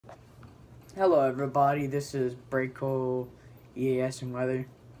Hello everybody, this is Breako EAS and Weather.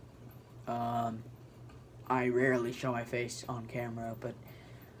 I rarely show my face on camera, but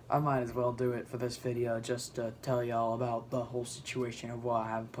I might as well do it for this video just to tell y'all about the whole situation of why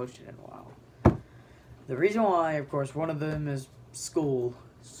I haven't posted in a while. The reason why, of course, one of them is school.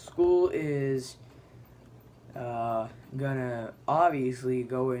 School is gonna obviously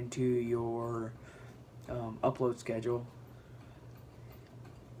go into your upload schedule,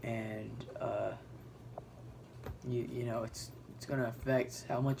 and you know it's gonna affect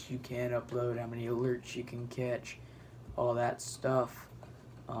how much you can upload, how many alerts you can catch, all that stuff.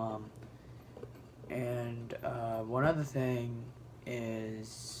 One other thing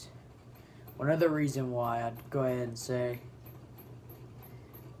is, one other reason why I'd go ahead and say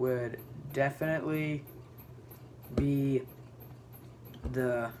would definitely be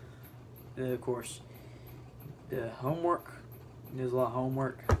of course, the homework. There's a lot of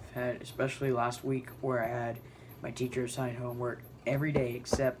homework I've had, especially last week, where I had my teacher assign homework every day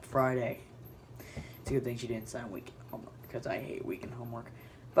except Friday. It's a good thing she didn't assign weekend homework, because I hate weekend homework.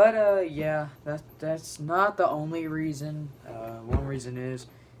 But yeah, that's not the only reason. One reason is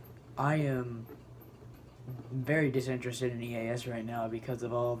I am very disinterested in EAS right now because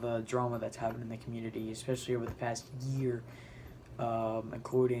of all the drama that's happened in the community, especially over the past year,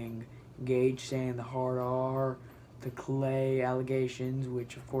 including Gage saying the hard R, the Clay allegations,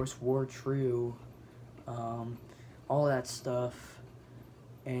 which of course were true, all that stuff,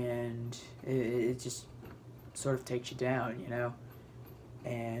 and it just sort of takes you down, you know,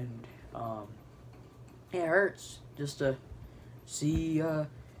 and it hurts just to see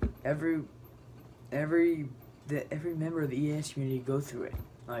every member of the EAS community go through it.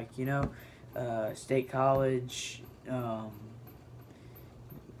 Like, you know, State College has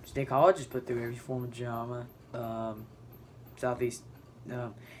put through every form of drama. Southeast,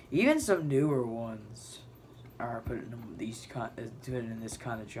 even some newer ones are putting in this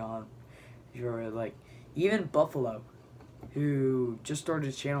kind of genre. Like, even Buffalo, who just started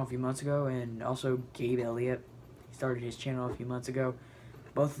his channel a few months ago, and also Gabe Elliott, he started his channel a few months ago.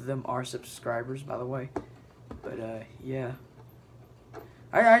 Both of them are subscribers, by the way. But yeah,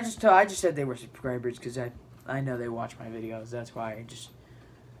 I just said they were subscribers because I know they watch my videos. That's why I just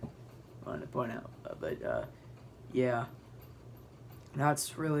wanted to point out. But yeah,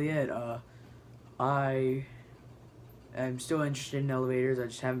 that's really it. I am still interested in elevators. I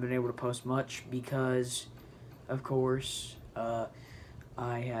just haven't been able to post much because, of course, I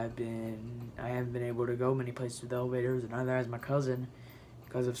haven't been able to go many places with elevators, and neither has my cousin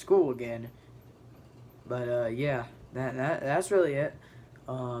because of school again. But yeah, that's really it.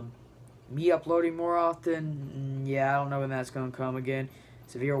 Me uploading more often, yeah, I don't know when that's gonna come again.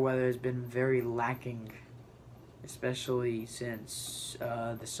 Severe weather has been very lacking, especially since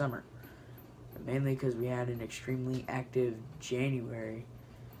the summer. Mainly because we had an extremely active January.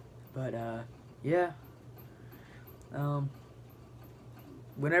 But yeah.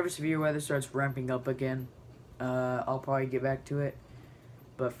 Whenever severe weather starts ramping up again, I'll probably get back to it.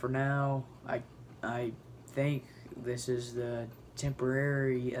 But for now, I think this is the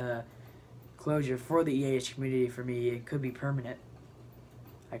temporary closure for the EAS community for me. It could be permanent.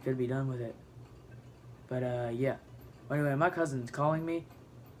 I could be done with it. But yeah. Anyway, my cousin's calling me.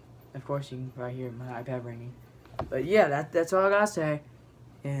 Of course, you can probably hear my iPad ringing. But yeah, that's all I gotta say.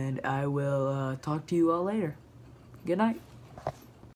 And I will talk to you all later. Good night.